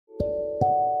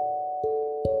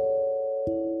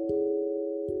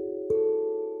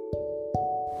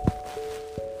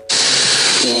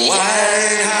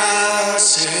White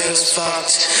House is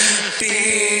fucked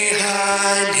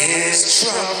behind his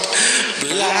Trump.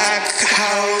 Black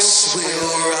House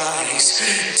will rise.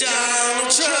 Donald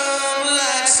Trump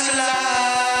likes to lie.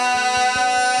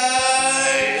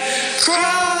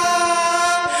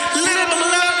 Cry, little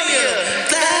Melania,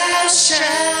 thou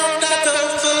shalt not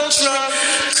vote for Trump.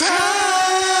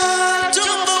 Cry,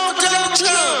 don't vote for Donald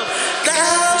Trump.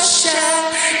 Thou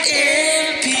shalt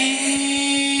impeach.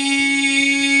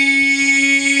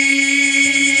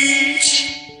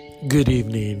 Good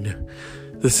evening.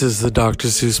 This is the Dr.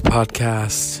 Seuss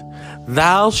podcast.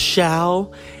 Thou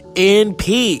shall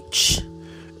impeach.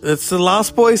 That's the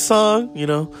Lost Boys song, you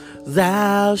know.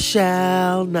 Thou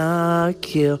shall not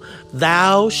kill.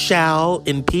 Thou shall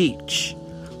impeach.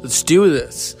 Let's do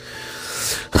this.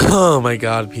 Oh my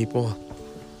God, people.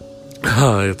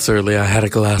 Oh, it's early. I had a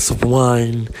glass of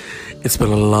wine. It's been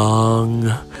a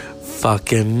long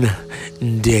fucking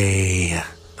day.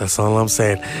 That's all I'm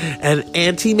saying. And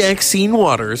Auntie Maxine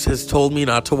Waters has told me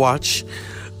not to watch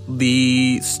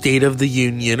the State of the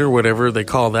Union or whatever they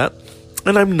call that.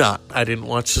 And I'm not. I didn't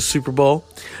watch the Super Bowl.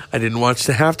 I didn't watch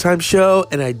the halftime show.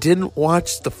 And I didn't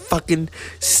watch the fucking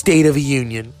State of the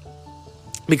Union.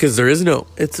 Because there is no.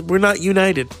 We're not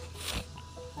united.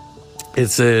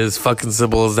 It's as fucking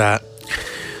simple as that.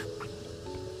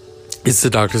 It's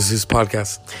the Dr. Seuss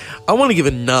podcast. I want to give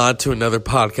a nod to another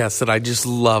podcast that I just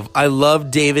love. I love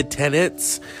David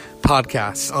Tennant's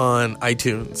podcast on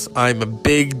iTunes. I'm a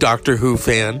big Doctor Who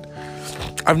fan.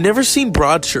 I've never seen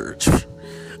Broadchurch.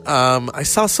 I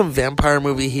saw some vampire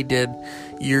movie he did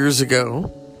years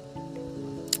ago.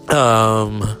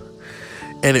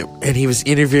 And he was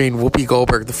interviewing Whoopi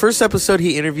Goldberg. The first episode,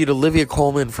 he interviewed Olivia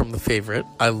Colman from The Favorite.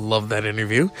 I love that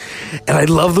interview. And I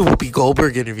love the Whoopi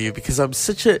Goldberg interview because I'm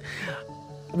such a...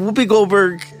 Whoopi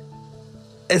Goldberg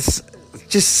is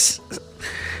just...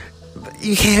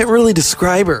 You can't really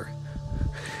describe her.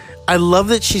 I love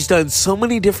that she's done so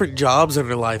many different jobs in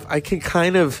her life. I can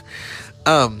kind of,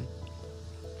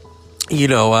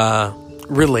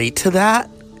 relate to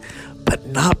that. But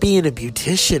not being a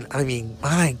beautician, I mean,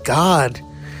 my God,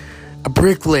 a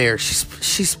bricklayer,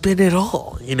 she's been it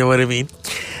all, you know what I mean?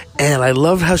 And I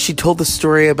love how she told the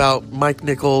story about Mike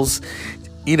Nichols,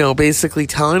 basically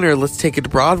telling her, let's take it to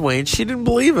Broadway, and she didn't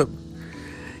believe him,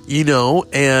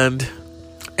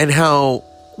 and how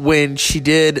when she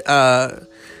did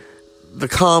the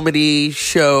comedy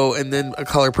show and then A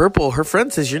Color Purple, her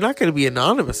friend says, you're not going to be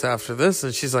anonymous after this,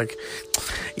 and she's like,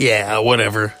 yeah,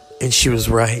 whatever, and she was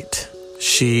right.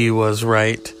 She was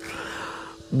right.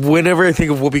 Whenever I think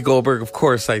of Whoopi Goldberg, of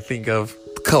course, I think of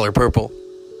Color Purple.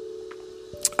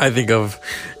 I think of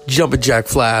Jumpin' Jack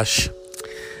Flash.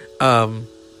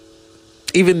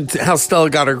 Even how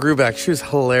Stella got her groove back. She was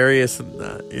hilarious in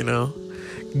that,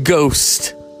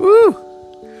 Ghost. Woo!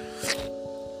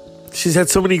 She's had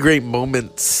so many great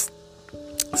moments.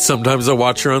 Sometimes I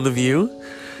watch her on The View.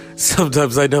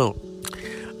 Sometimes I don't.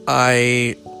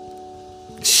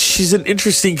 She's an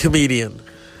interesting comedian.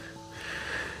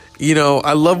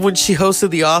 I love when she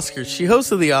hosted the Oscars. She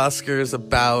hosted the Oscars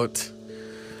about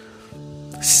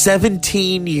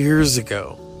 17 years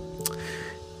ago.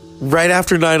 Right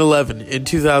after 9/11 in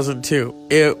 2002.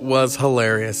 It was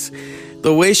hilarious.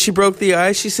 The way she broke the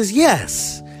ice, she says,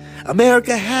 yes,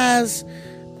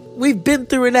 we've been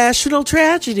through a national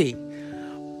tragedy.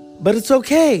 But it's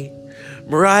okay.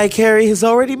 Mariah Carey has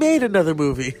already made another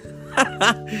movie.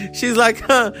 She's like,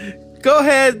 go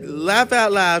ahead, laugh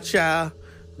out loud, child.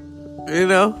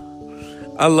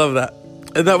 I love that.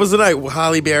 And that was the night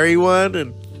Halle Berry won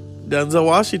and Denzel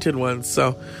Washington won.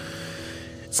 So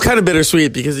it's kind of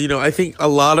bittersweet because, I think a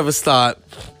lot of us thought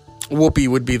Whoopi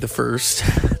would be the first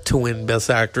to win Best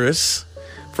Actress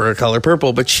for A Color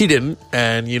Purple, but she didn't.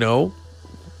 And,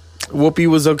 Whoopi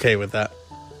was okay with that.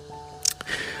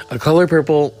 A Color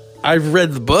Purple, I've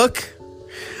read the book.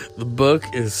 The book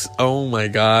is, oh my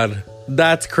God,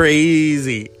 that's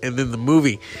crazy. And then the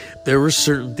movie, there were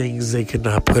certain things they could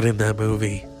not put in that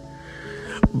movie.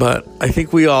 But I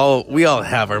think we all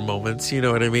have our moments, you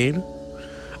know what I mean?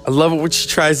 I love it when she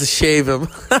tries to shave him.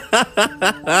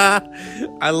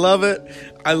 I love it.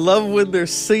 I love when they're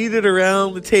seated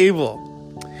around the table.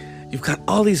 You've got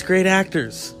all these great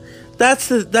actors. That's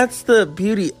the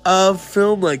beauty of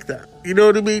film like that. You know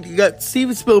what I mean? You got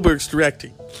Steven Spielberg's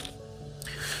directing.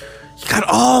 You got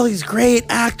all these great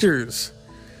actors.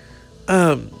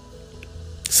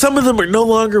 Some of them are no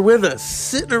longer with us,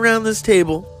 sitting around this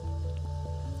table,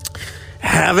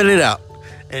 having it out.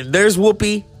 And there's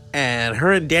Whoopi, and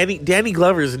her and Danny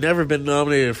Glover's never been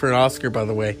nominated for an Oscar, by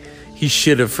the way. He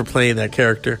should have for playing that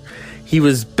character. He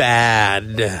was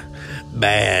bad.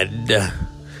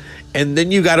 And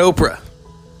then you got Oprah.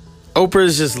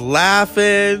 Oprah's just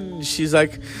laughing. She's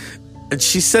like, and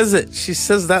she says it. She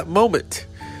says that moment.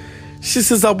 She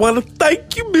says, I want to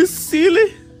thank you, Miss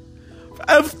Seeley, for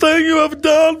everything you have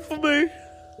done for me.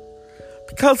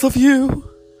 Because of you,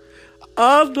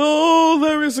 I know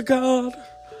there is a God.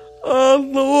 I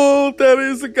know there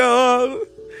is a God.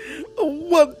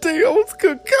 One day I was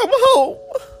going to come home.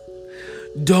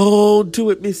 Don't do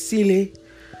it, Miss Seeley.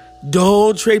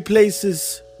 Don't trade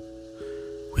places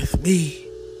with me.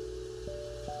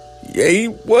 You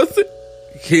ain't worth it.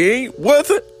 He ain't worth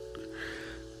it.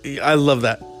 I love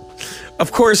that.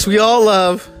 Of course, we all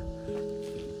love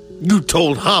You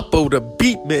Told Hoppo to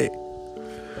Beat Me.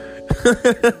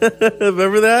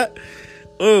 Remember that?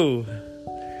 Oh.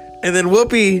 And then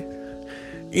Whoopi,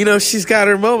 she's got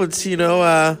her moments,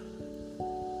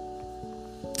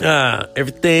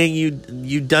 everything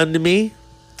you done to me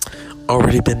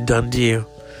already been done to you.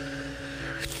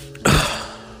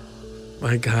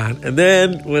 My God. And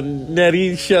then when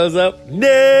Nettie shows up,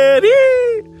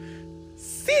 Nettie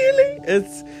Seeley,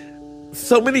 it's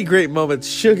so many great moments.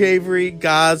 Suge Avery,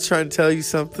 God's trying to tell you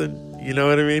something. You know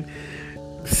what I mean?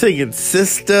 Singing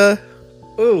Sister.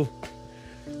 Ooh.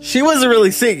 She wasn't really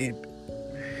singing.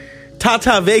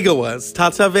 Tata Vega was.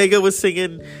 Tata Vega was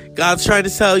singing God's trying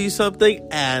to tell you something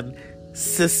and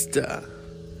Sister.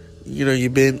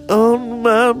 You've been on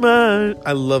my mind.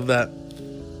 I love that.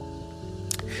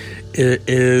 It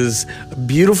is a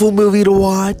beautiful movie to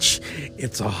watch.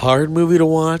 It's a hard movie to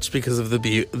watch because of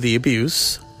the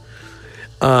abuse.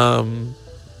 And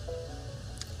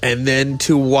then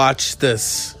to watch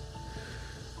this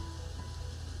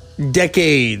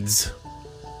decades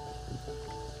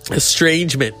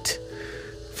estrangement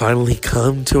finally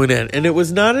come to an end. And it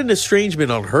was not an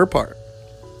estrangement on her part.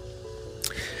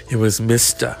 It was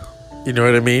Mr. You know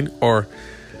what I mean? Or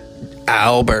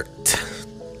Albert,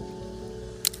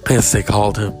 as they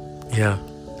called him. Yeah.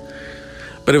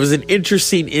 But it was an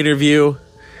interesting interview.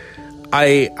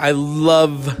 I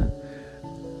love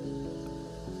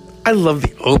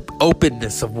the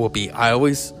openness of Whoopi. I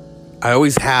always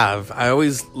have. I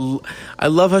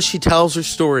love how she tells her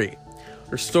story.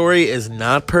 Her story is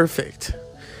not perfect.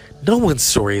 No one's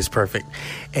story is perfect.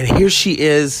 And here she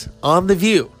is on The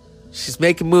View. She's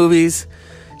making movies.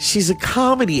 She's a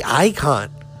comedy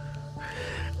icon.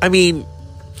 I mean,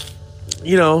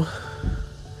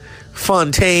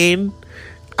 Fontaine.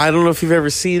 I don't know if you've ever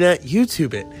seen that.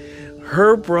 YouTube it.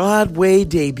 Her Broadway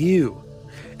debut.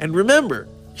 And remember,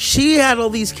 she had all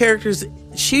these characters.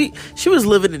 She was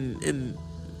living in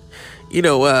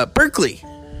Berkeley,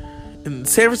 in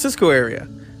San Francisco area,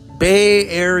 Bay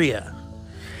Area.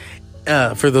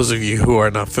 For those of you who are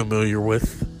not familiar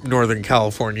with Northern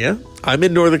California, I'm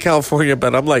in Northern California,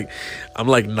 but I'm like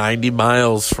 90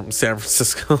 miles from San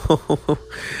Francisco.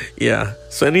 Yeah.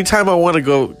 So anytime I want to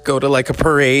go to like a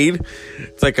parade,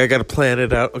 it's like I got to plan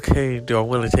it out. Okay, do I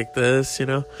want to take this?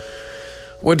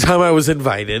 One time I was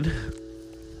invited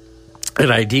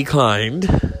and I declined,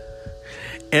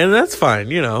 and that's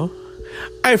fine.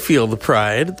 I feel the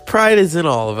pride. The pride is in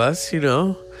all of us.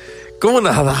 Going to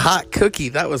the hot cookie,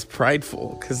 that was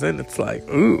prideful, because then it's like,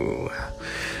 ooh,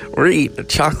 we're eating a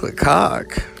chocolate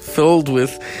cock filled with,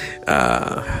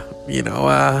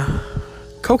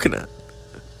 coconut.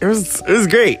 It was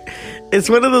great. It's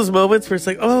one of those moments where it's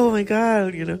like, oh my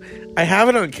God, I have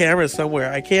it on camera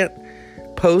somewhere. I can't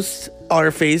post our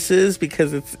faces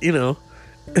because it's,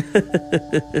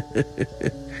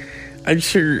 I'm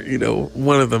sure,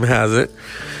 one of them has it.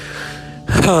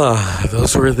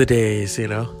 Those were the days,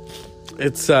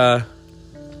 It's, how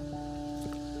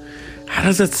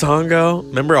does that song go?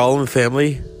 Remember All in the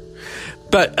Family?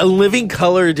 But A Living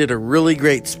Color did a really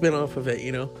great spin-off of it,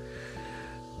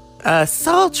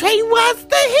 Soul Train was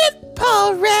the hit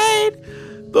parade.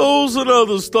 Those and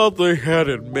others thought they had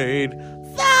it made.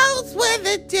 Those were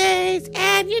the days,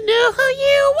 and you knew who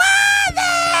you were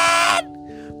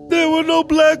then. There were no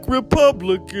black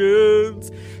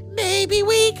Republicans. Maybe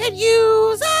we could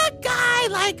use a guy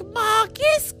like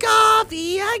Marcus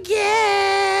Garvey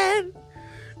again.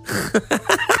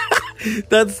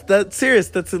 That's serious.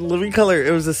 That's in Living Color.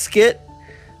 It was a skit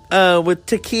with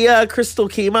Takia Crystal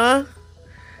Kima.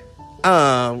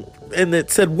 And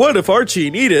it said, what if Archie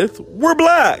and Edith were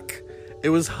black? It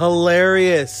was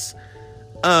hilarious.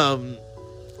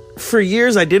 For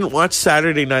years I didn't watch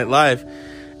Saturday Night Live.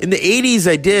 In the 80s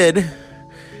I did.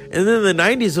 And then in the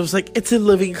 90s I was like, it's in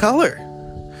Living Color.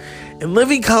 And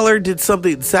Living Color did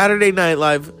something Saturday Night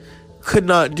Live could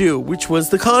not do, which was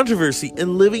the controversy.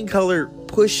 And Living Color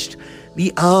pushed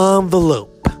the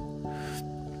envelope.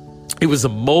 It was a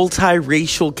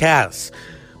multiracial cast.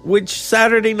 which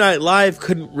Saturday Night Live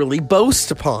couldn't really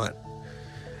boast upon.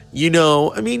 You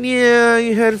know, I mean, yeah,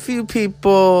 you had a few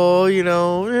people, you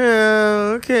know,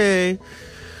 yeah, okay.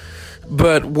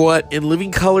 But what In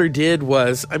Living Color did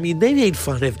was, I mean, they made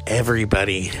fun of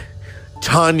everybody.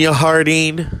 Tonya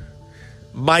Harding,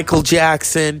 Michael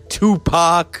Jackson,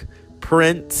 Tupac,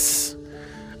 Prince.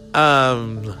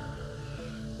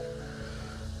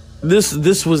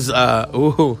 This was,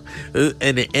 and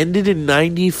it ended in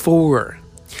 94.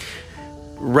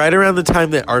 Right around the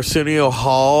time that Arsenio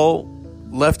Hall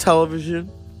left television,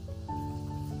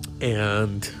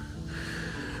 and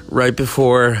right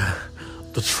before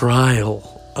the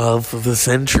trial of the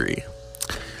century.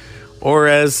 Or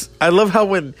as I love how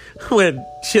when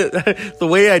shit, the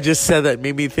way I just said that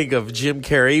made me think of Jim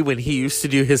Carrey when he used to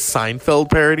do his Seinfeld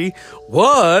parody.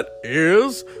 What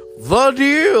is the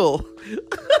deal?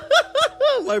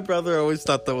 My brother always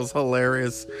thought that was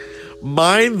hilarious.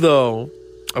 Mine, though,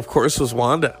 of course, was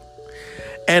Wanda.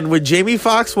 And when Jamie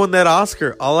Foxx won that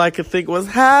Oscar, all I could think was,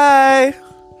 "Hi,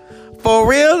 for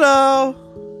real though.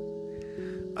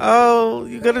 Oh,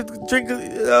 you gotta drink.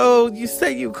 Oh, you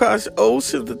say you cross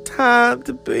oceans of time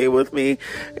to be with me.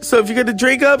 So if you're gonna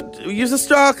drink up, use a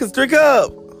straw, cause drink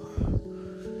up."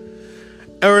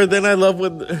 Or then I love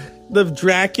when the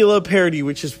Dracula parody,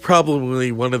 which is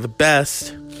probably one of the best,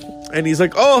 and he's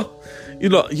like, "Oh, you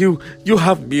know, you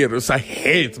have mirrors. I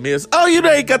hate mirrors. Oh, you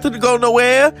ain't got to go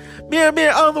nowhere. Mirror,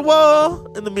 mirror on the wall."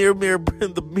 And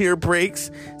the mirror breaks.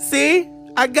 "See,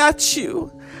 I got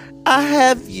you. I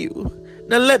have you.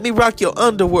 Now let me rock your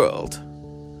underworld."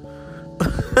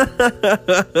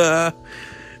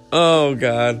 Oh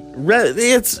God,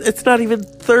 it's not even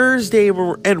Thursday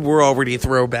and we're already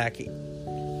throwbacking.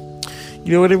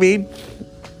 You know what I mean?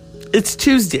 It's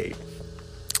Tuesday.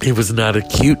 It was not a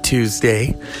cute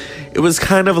Tuesday. It was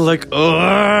kind of like,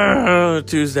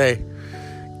 Tuesday.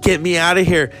 Get me out of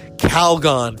here.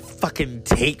 Calgon, fucking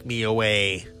take me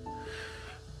away.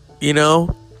 You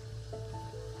know?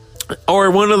 Or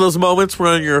one of those moments where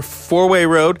on your four-way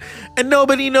road and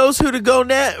nobody knows who's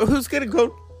going to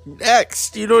go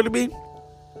next. You know what I mean?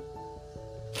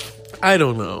 I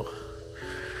don't know.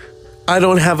 I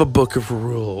don't have a book of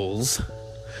rules.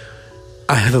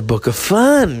 I have a book of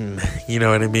fun. You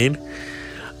know what I mean?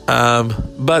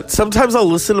 But sometimes I'll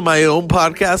listen to my own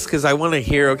podcast because I want to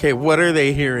hear, okay, what are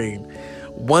they hearing?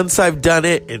 Once I've done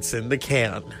it, it's in the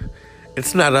can.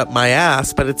 It's not up my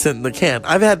ass, but it's in the can.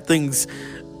 I've had things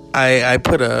I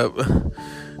put up.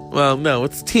 Well, no,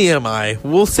 it's TMI.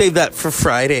 We'll save that for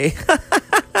Friday.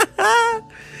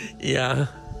 Yeah.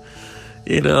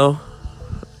 You know,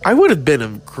 I would have been a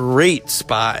great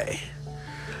spy.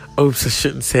 Oops, I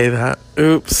shouldn't say that.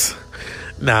 Oops.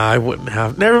 Nah, I wouldn't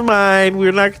have. Never mind.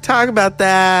 We're not going to talk about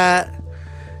that.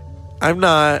 I'm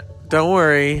not. Don't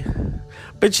worry.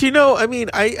 But you know, I mean,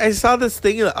 I saw this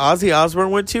thing that Ozzy Osbourne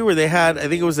went to where they had, I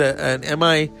think it was an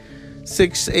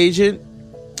MI6 agent.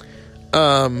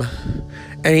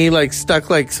 And he like stuck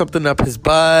like something up his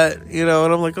butt, you know,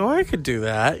 and I'm like, oh, I could do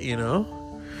that, you know.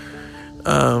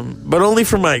 But only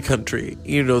for my country,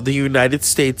 you know, the United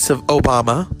States of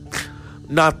Obama,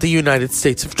 not the United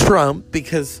States of Trump,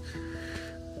 because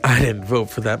I didn't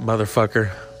vote for that motherfucker.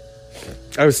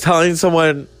 I was telling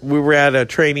someone, we were at a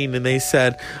training and they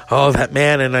said, oh, that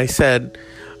man. And I said,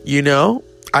 you know,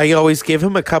 I always give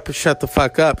him a cup of shut the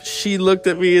fuck up. She looked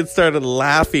at me and started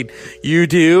laughing. You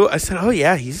do? I said, oh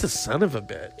yeah, he's a son of a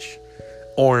bitch.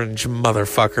 Orange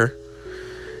motherfucker.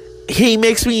 He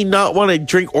makes me not want to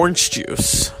drink orange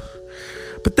juice.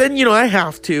 But then, you know, I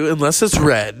have to, unless it's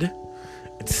red.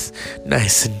 It's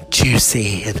nice and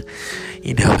juicy and,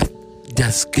 you know, it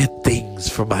does good things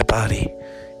for my body.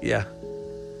 Yeah.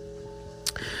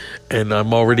 And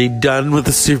I'm already done with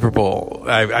the Super Bowl.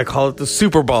 I call it the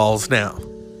Super Balls now.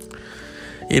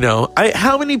 You know,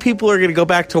 how many people are going to go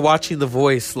back to watching The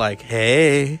Voice like,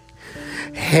 hey,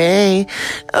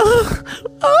 oh,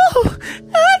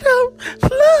 Adam,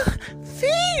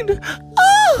 feed,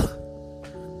 oh.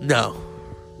 No.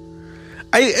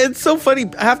 It's so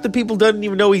funny. Half the people don't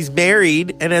even know he's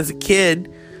married, and as a kid,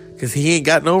 because he ain't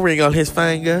got no ring on his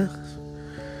finger,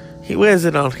 he wears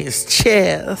it on his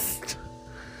chest.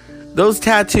 Those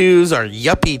tattoos are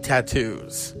yuppie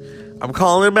tattoos. I'm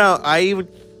calling him out.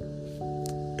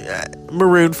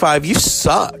 Maroon 5, you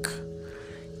suck.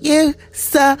 You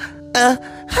suck.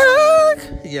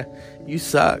 Yeah, you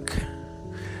suck.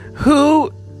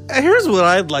 Here's what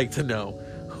I'd like to know.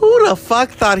 Who the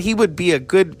fuck thought he would be a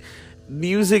good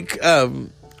music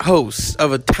host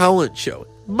of a talent show?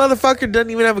 Motherfucker doesn't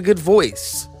even have a good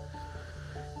voice.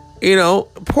 You know,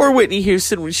 poor Whitney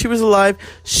Houston, when she was alive,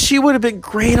 she would have been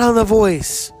great on The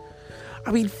Voice.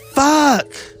 I mean, fuck.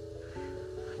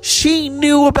 She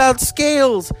knew about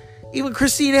scales. Even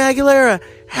Christina Aguilera.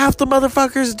 Half the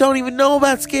motherfuckers don't even know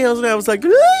about scales. And I was like,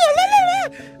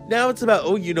 now it's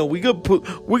about, we're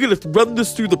gonna run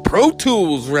this through the Pro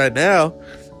Tools right now.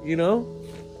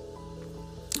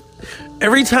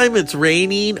 Every time it's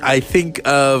raining, I think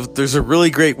of, there's a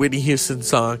really great Whitney Houston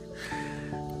song,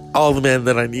 All the Man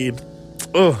That I Need.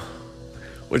 Oh,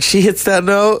 when she hits that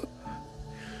note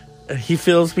and he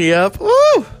fills me up,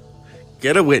 oh,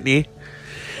 get a Whitney.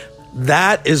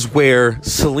 That is where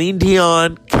Celine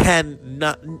Dion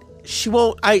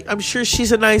I'm sure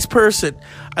she's a nice person.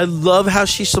 I love how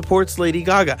she supports Lady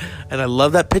Gaga, and I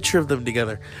love that picture of them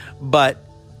together.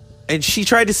 And she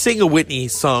tried to sing a Whitney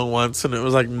song once, and it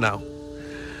was like, no.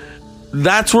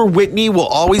 That's where Whitney will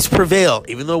always prevail,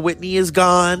 even though Whitney is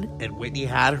gone, and Whitney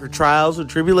had her trials and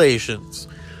tribulations.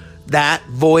 That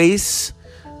voice,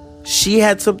 she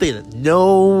had something that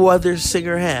no other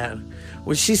singer had.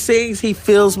 When she sings, he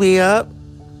fills me up,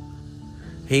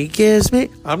 he gives me,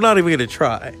 I'm not even going to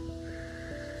try.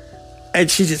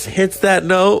 And she just hits that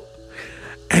note,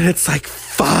 and it's like,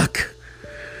 fuck.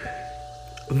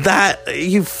 That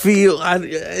you feel,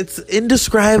 it's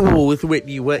indescribable with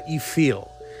Whitney what you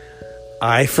feel.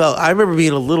 I remember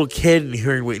being a little kid and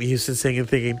hearing Whitney Houston sing and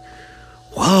thinking,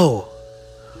 whoa,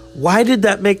 why did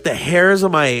that make the hairs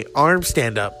on my arm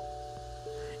stand up?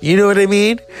 You know what I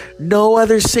mean? No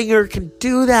other singer can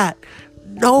do that.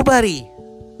 Nobody.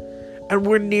 And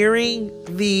we're nearing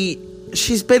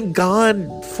she's been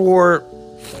gone for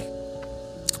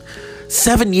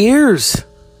 7 years.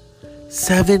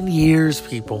 7 years,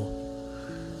 people.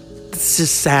 It's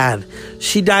just sad.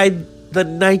 She died the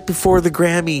night before the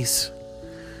Grammys.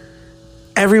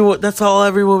 That's all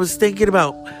everyone was thinking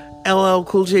about. LL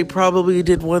Cool J probably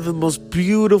did one of the most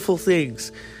beautiful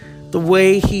things. The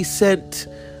way he sent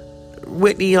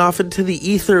Whitney off into the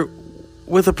ether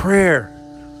with a prayer.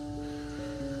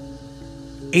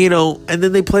 And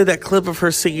then they play that clip of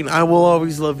her singing, I Will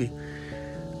Always Love You.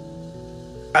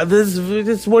 This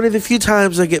is one of the few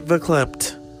times I get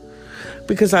verklempt.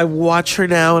 Because I watch her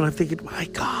now and I'm thinking, my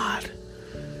God,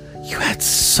 you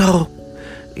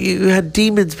had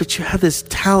demons, but you had this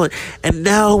talent. And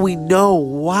now we know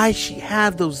why she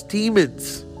had those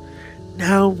demons.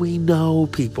 Now we know,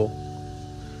 people.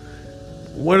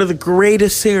 One of the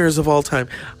greatest singers of all time.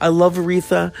 I love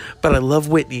Aretha, but I love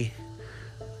Whitney.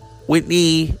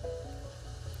 Whitney,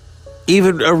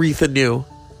 even Aretha knew.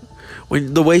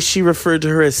 The way she referred to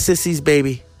her as Sissy's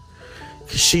baby.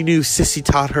 Because she knew Sissy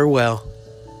taught her well.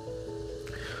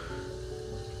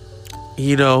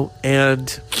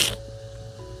 And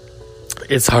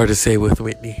it's hard to say with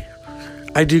Whitney.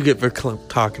 I do get verklempt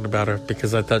talking about her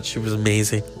because I thought she was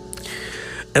amazing.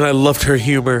 And I loved her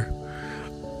humor.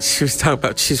 She was talking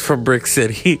about she's from Brick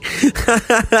City.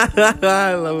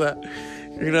 I love that.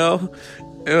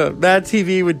 Mad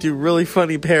TV would do really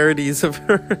funny parodies of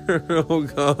her. Oh,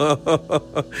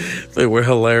 God. They were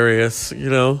hilarious,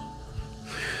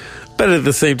 But at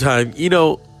the same time,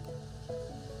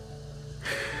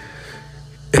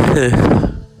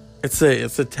 it's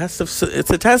a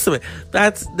testament.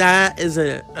 That is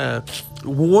a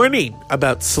warning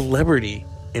about celebrity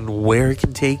and where it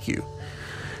can take you.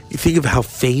 You think of how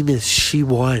famous she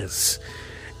was,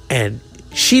 and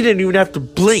she didn't even have to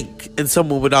blink and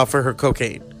someone would offer her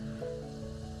cocaine.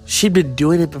 She'd been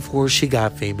doing it before she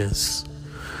got famous.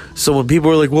 So when people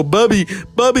were like, well, Bobby,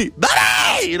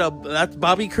 that's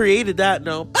Bobby created that.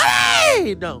 No,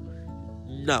 Bobby, no.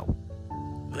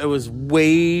 It was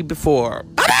way before.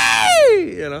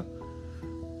 Bobby,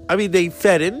 I mean, they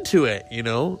fed into it,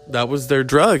 That was their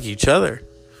drug, each other.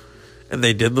 And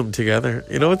they did them together.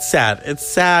 It's sad. It's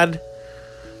sad.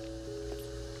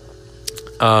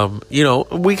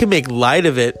 We can make light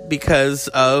of it because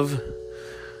of...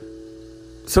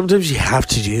 Sometimes you have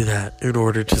to do that in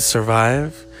order to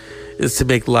survive. Is to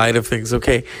make light of things.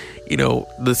 Okay,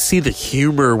 let's see the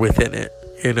humor within it,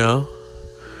 And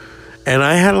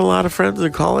I had a lot of friends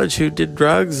in college who did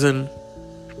drugs, and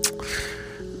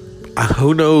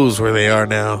who knows where they are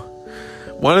now.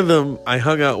 One of them I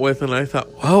hung out with, and I thought,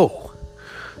 whoa.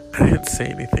 I didn't say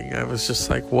anything. I was just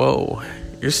like, whoa,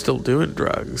 you're still doing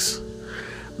drugs.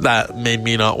 That made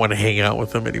me not want to hang out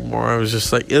with them anymore. I was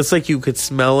just like, it's like you could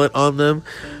smell it on them,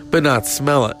 but not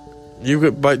smell it. You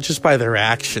could, but just by their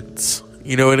actions.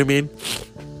 You know what I mean?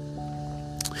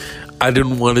 I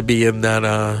didn't want to be in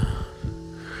that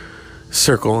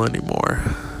circle anymore.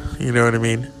 You know what I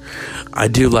mean? I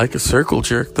do like a circle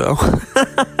jerk, though.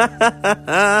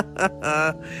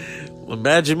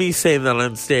 Imagine me saying that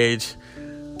on stage.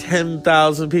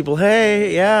 10,000 people,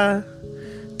 hey, yeah.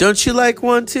 Don't you like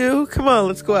one too? Come on,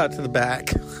 let's go out to the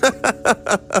back.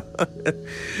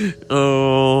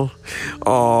 Oh,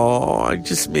 I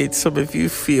just made some of you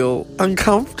feel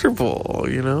uncomfortable,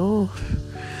 you know?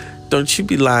 Don't you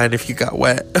be lying if you got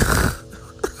wet.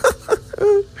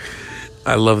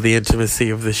 I love the intimacy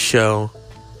of this show.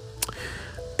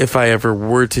 If I ever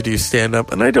were to do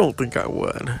stand-up, and I don't think I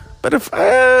would, but if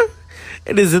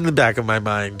it is in the back of my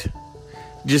mind,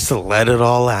 just to let it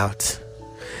all out.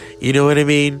 You know what I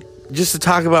mean? Just to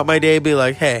talk about my day, be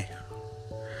like, hey,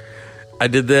 I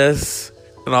did this,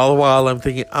 and all the while I'm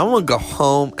thinking, I'm going to go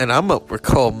home and I'm going to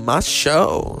record my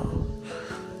show.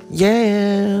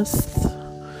 Yes.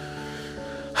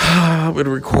 I'm going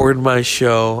to record my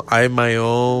show. I'm my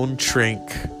own shrink.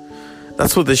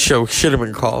 That's what this show should have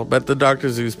been called, but the Dr.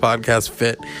 Zeus podcast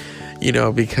fit, you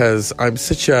know, because I'm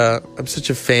such a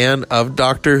fan of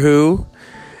Doctor Who,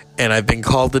 and I've been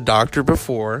called the Doctor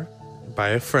before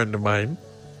by a friend of mine,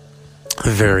 a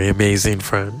very amazing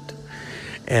friend,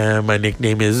 and my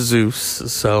nickname is Zeus,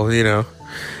 so, you know,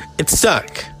 it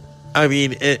stuck. I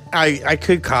mean, I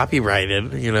could copyright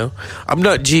it, you know. I'm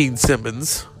not Gene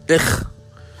Simmons. Ugh.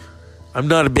 I'm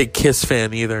not a big Kiss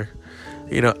fan either.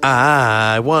 You know,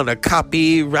 I want to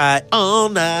copyright all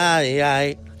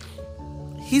night.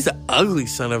 He's an ugly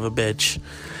son of a bitch.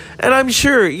 And I'm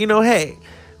sure, you know, hey,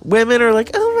 women are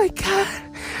like, oh my God,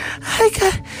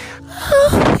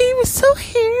 he was so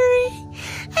hairy,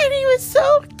 and he was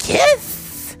so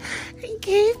Kiss. He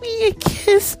gave me a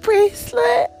Kiss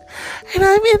bracelet, and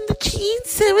I'm in the Gene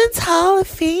Simmons Hall of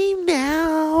Fame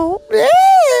now.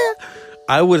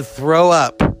 I would throw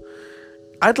up.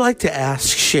 I'd like to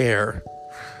ask Cher.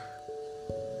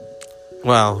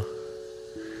 Well,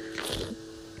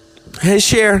 hey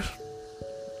Cher.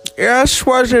 Yes,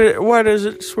 what is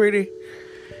it, sweetie?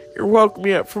 You're woke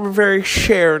me up from a very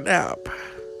Cher nap.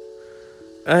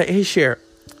 Hey Cher,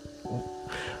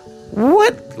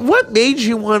 what made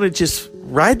you want to just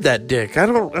ride that dick? I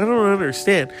don't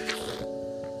understand.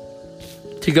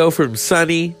 To go from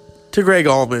Sonny to Greg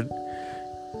Allman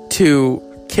to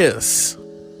Kiss.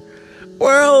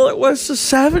 Well, it was the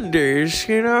 70s,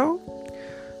 you know?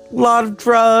 A lot of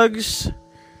drugs.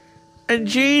 And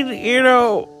Gene, you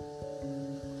know,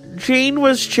 Gene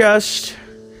was just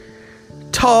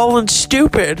tall and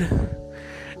stupid.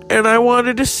 And I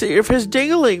wanted to see if his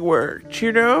dingling worked,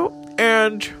 you know?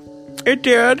 And it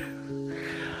did.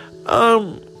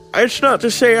 It's not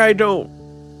to say I don't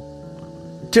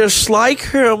dislike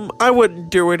him. I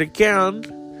wouldn't do it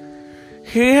again.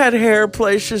 He had hair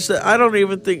places that I don't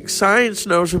even think science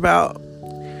knows about.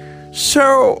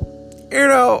 So, you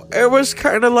know, it was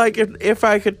kind of like if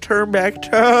I could turn back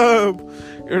time,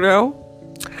 you know?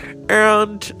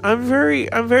 And I'm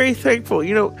very thankful.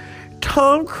 You know,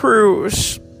 Tom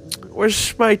Cruise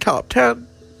was my top 10.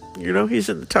 You know, he's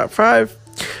in the top 5.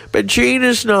 But Gene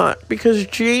is not. Because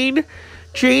Gene,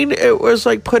 it was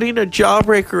like putting a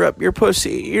jawbreaker up your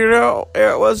pussy. You know,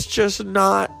 it was just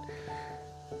not.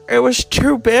 It was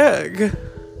too big.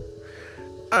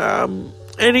 And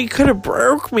he could have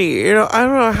broke me. You know, I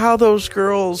don't know how those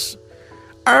girls.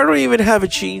 I don't even have a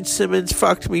Gene Simmons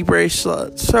fucked me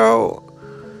bracelet. So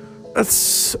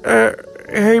that's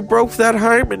he broke that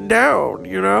hymen down,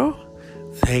 you know?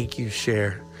 Thank you,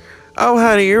 Cher. Oh,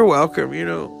 honey, you're welcome, you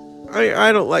know.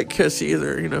 I don't like Kiss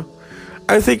either, you know.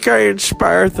 I think I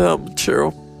inspired them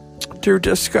through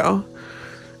disco.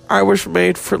 I was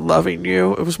made for loving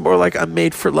you. It was more like I'm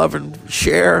made for loving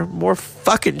Cher. More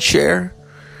fucking Cher.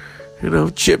 You know,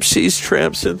 gypsies,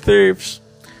 tramps, and thieves.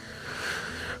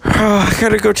 Oh, I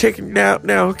gotta go take a nap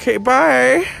now. Okay,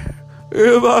 bye.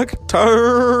 If I could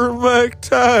turn back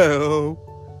time.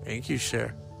 Thank you,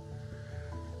 Cher.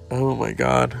 Oh my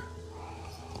God.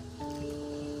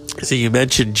 So you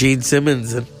mentioned Gene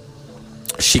Simmons, and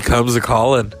she comes a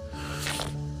calling.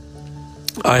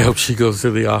 I hope she goes to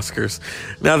the Oscars.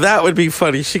 Now that would be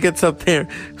funny. She gets up there,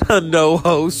 a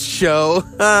no-host show.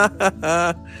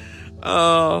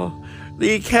 Oh,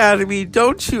 the Academy.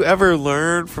 Don't you ever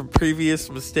learn from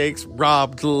previous mistakes?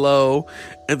 Rob Lowe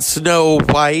and Snow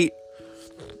White.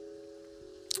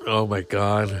 Oh my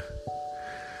God.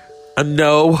 A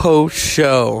no-host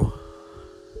show.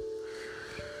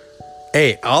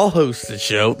 Hey, I'll host the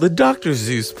show, the Dr.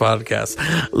 Zeus podcast,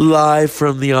 live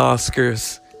from the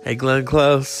Oscars. Hey, Glenn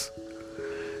Close,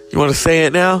 you want to say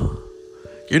it now?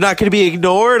 You're not going to be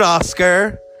ignored,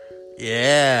 Oscar.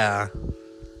 Yeah.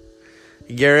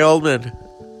 Gary Oldman,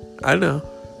 I know.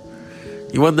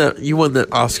 You won that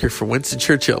Oscar for Winston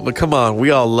Churchill, but come on,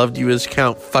 we all loved you as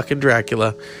Count fucking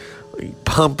Dracula.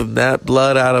 Pumping that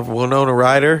blood out of Winona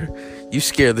Ryder. You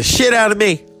scared the shit out of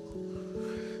me.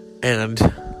 And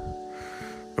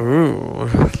Ooh,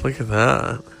 look at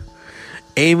that.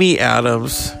 Amy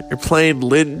Adams. You're playing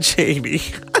Lynn Cheney.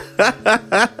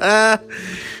 But,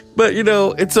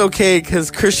 it's okay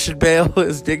because Christian Bale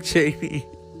is Dick Cheney.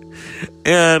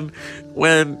 And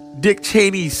when Dick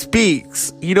Cheney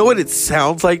speaks, you know what it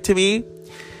sounds like to me?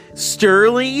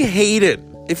 Sterling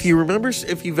Hayden. If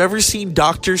you've ever seen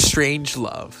Doctor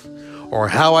Strangelove or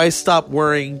How I Stopped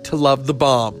Worrying to Love the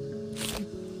Bomb,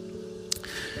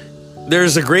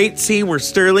 there's a great scene where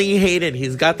Sterling Hayden,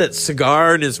 he's got that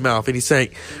cigar in his mouth and he's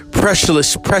saying,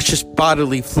 precious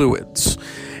bodily fluids.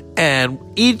 And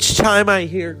each time I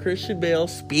hear Christian Bale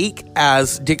speak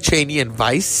as Dick Cheney in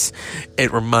Vice,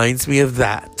 it reminds me of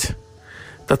that.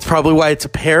 That's probably why it's a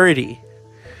parody,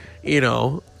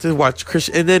 to watch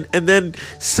Christian. And then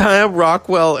Sam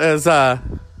Rockwell as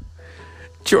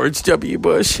George W.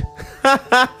 Bush.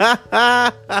 That's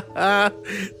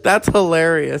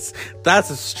hilarious. That's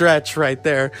a stretch right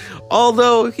there.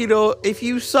 Although, if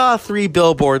you saw 3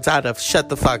 billboards out of Shut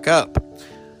the Fuck Up,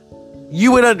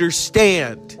 you would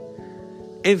understand.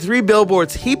 In 3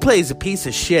 billboards, he plays a piece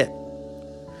of shit.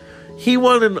 He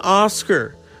won an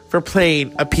Oscar for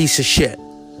playing a piece of shit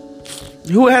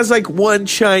who has like one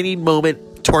shining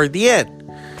moment toward the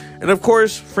end. And of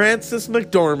course, Frances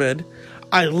McDormand,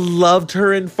 I loved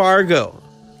her in Fargo.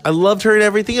 I loved her in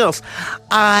everything else.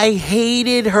 I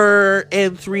hated her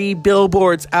in 3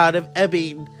 billboards out of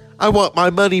Ebbing. I want my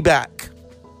money back.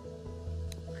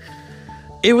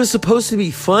 It was supposed to be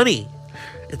funny.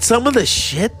 And some of the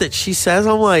shit that she says,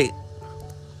 I'm like,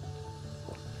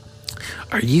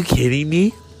 are you kidding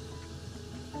me?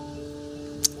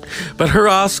 But her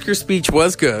Oscar speech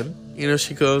was good.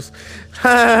 She goes,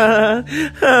 I'm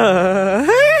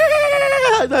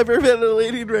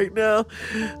hyperventilating right now.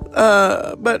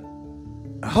 But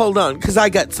hold on, because I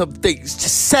got some things to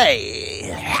say.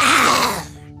 I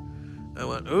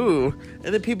went, ooh.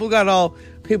 And then people got all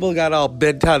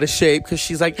bent out of shape because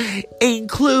she's like,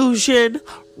 inclusion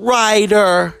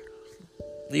rider.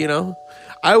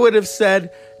 I would have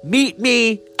said, meet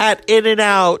me at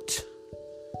In-N-Out.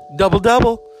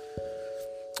 Double.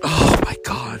 Oh my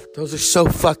God, those are so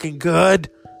fucking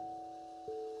good.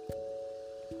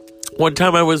 One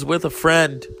time I was with a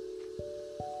friend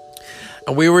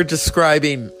and we were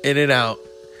describing In-N-Out.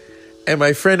 And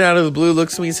my friend out of the blue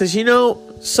looks at me and says,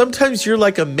 sometimes you're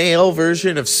like a male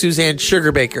version of Suzanne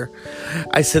Sugarbaker.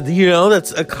 I said,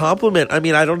 that's a compliment. I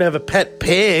mean, I don't have a pet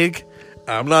pig.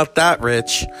 I'm not that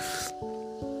rich.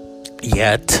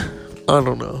 Yet. I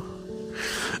don't know.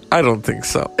 I don't think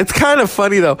so. It's kind of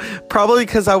funny, though. Probably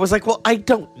because I was like, well, I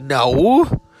don't know.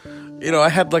 I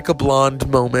had like a blonde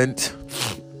moment.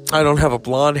 I don't have a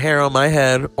blonde hair on my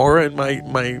head or in my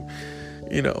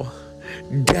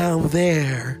down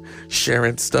there,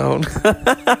 Sharon Stone.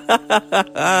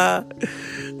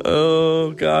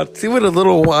 Oh, God. See what a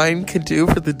little wine can do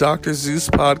for the Dr. Zeus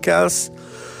podcast?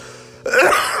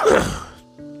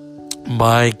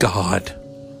 My God.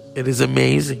 It is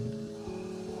amazing.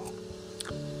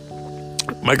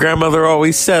 My grandmother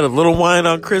always said a little wine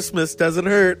on Christmas doesn't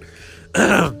hurt.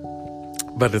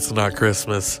 But it's not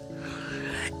Christmas.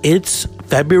 It's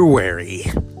February.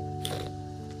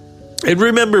 And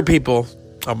remember, people,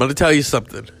 I'm going to tell you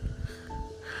something.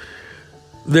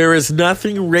 There is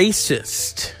nothing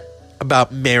racist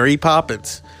about Mary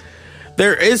Poppins.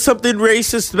 There is something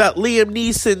racist about Liam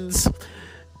Neeson's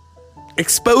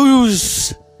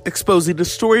exposing a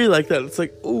story like that. It's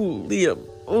like, oh, Liam,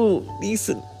 oh,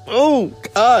 Neeson, oh,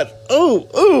 God,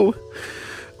 oh,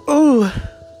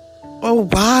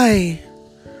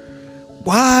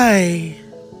 why?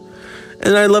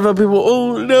 And I love how people,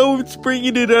 oh, no, it's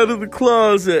bringing it out of the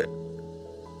closet.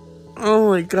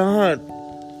 Oh, my God.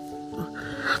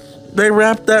 They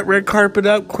wrapped that red carpet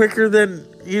up quicker than,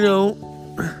 a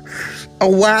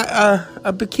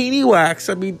bikini wax.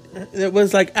 I mean, it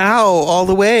was like, ow, all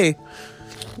the way.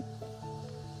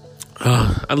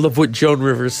 I love what Joan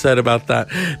Rivers said about that.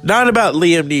 Not about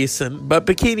Liam Neeson, but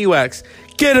bikini wax.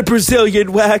 Get a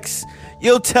Brazilian wax.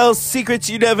 You'll tell secrets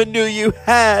you never knew you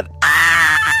had.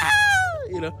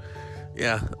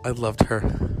 Yeah, I loved her.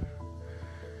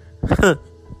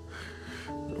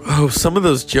 Oh, some of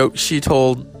those jokes she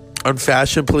told on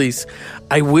Fashion Police.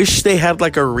 I wish they had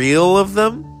like a reel of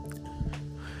them.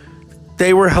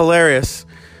 They were hilarious.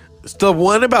 The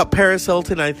one about Paris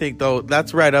Hilton, I think, though,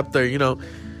 that's right up there,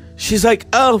 She's like,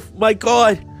 oh, my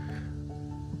God.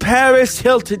 Paris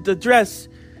Hilton, the dress.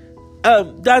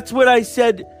 That's what I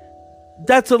said.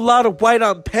 That's a lot of white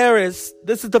on Paris.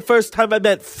 This is the first time I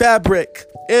met fabric.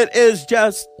 It is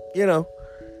just,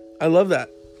 I love that.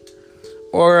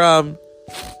 Or, I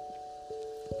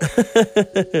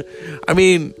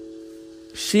mean,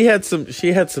 she had some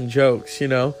jokes, you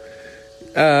know.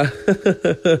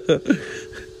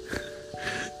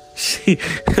 She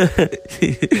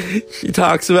she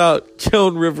talks about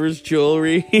Joan Rivers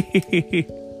jewelry.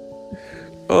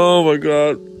 Oh my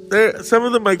god. Some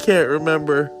of them I can't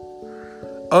remember.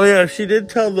 Oh yeah, she did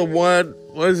tell the one,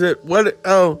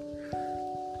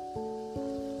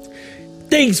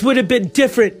 things would have been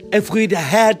different if we'd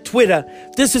had Twitter.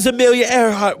 This is Amelia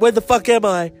Earhart. Where the fuck am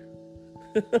I?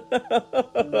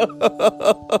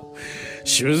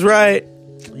 She was right.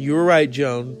 You were right,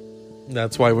 Joan.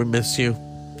 That's why we miss you.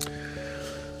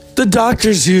 The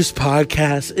Dr. Zeus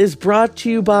podcast is brought to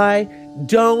you by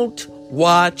Don't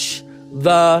Watch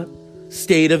the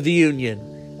State of the Union.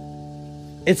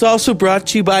 It's also brought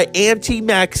to you by Auntie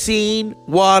Maxine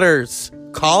Waters.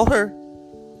 Call her.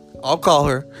 I'll call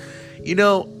her. You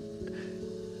know,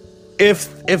 if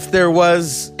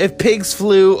pigs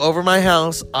flew over my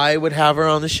house, I would have her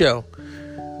on the show.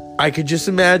 I could just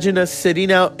imagine us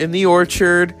sitting out in the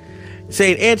orchard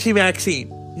saying, Auntie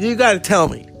Maxine, you gotta tell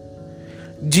me,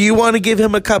 do you want to give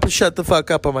him a cup of shut the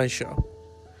fuck up on my show?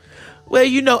 Well,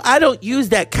 you know, I don't use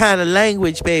that kind of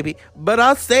language, baby, but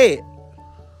I'll say it.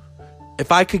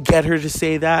 If I could get her to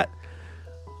say that,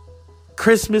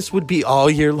 Christmas would be all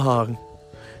year long.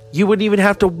 You wouldn't even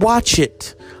have to watch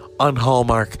it on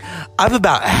Hallmark. I've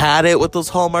about had it with those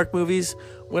Hallmark movies.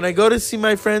 When I go to see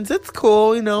my friends, it's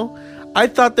cool, you know. I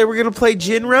thought they were going to play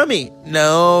gin rummy.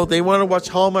 No, they want to watch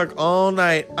Hallmark all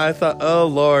night. I thought, oh,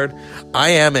 Lord, I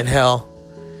am in hell.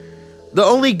 The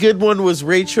only good one was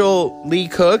Rachel Lee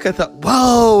Cook. I thought,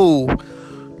 whoa,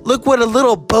 look what a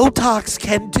little Botox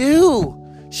can do.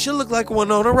 She'll look like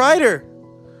Winona Ryder.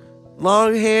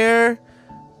 Long hair,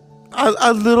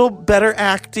 a little better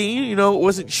acting. You know, it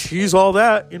wasn't she's all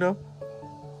that, you know.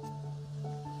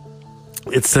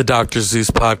 It's the Dr.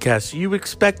 Zeus podcast. You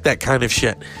expect that kind of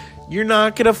shit. You're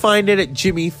not going to find it at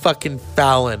Jimmy fucking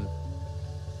Fallon.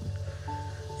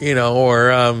 You know,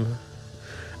 or,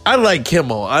 I like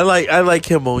Kimmel. I like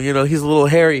Kimmel. You know, he's a little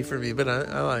hairy for me, but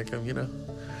I like him, you know.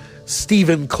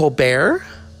 Stephen Colbert.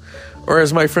 Or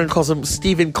as my friend calls him,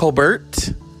 Stephen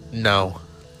Colbert. No,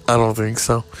 I don't think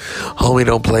so. Homie,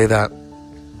 don't play that.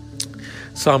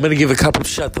 So I'm going to give a cup of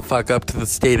shut the fuck up to the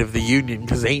State of the Union,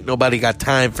 because ain't nobody got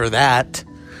time for that.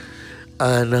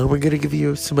 Now we're going to give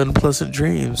you some unpleasant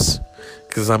dreams,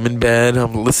 because I'm in bed,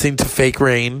 I'm listening to fake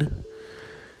rain,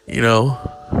 you know.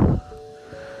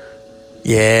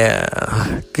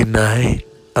 Yeah, good night,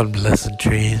 unpleasant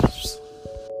dreams.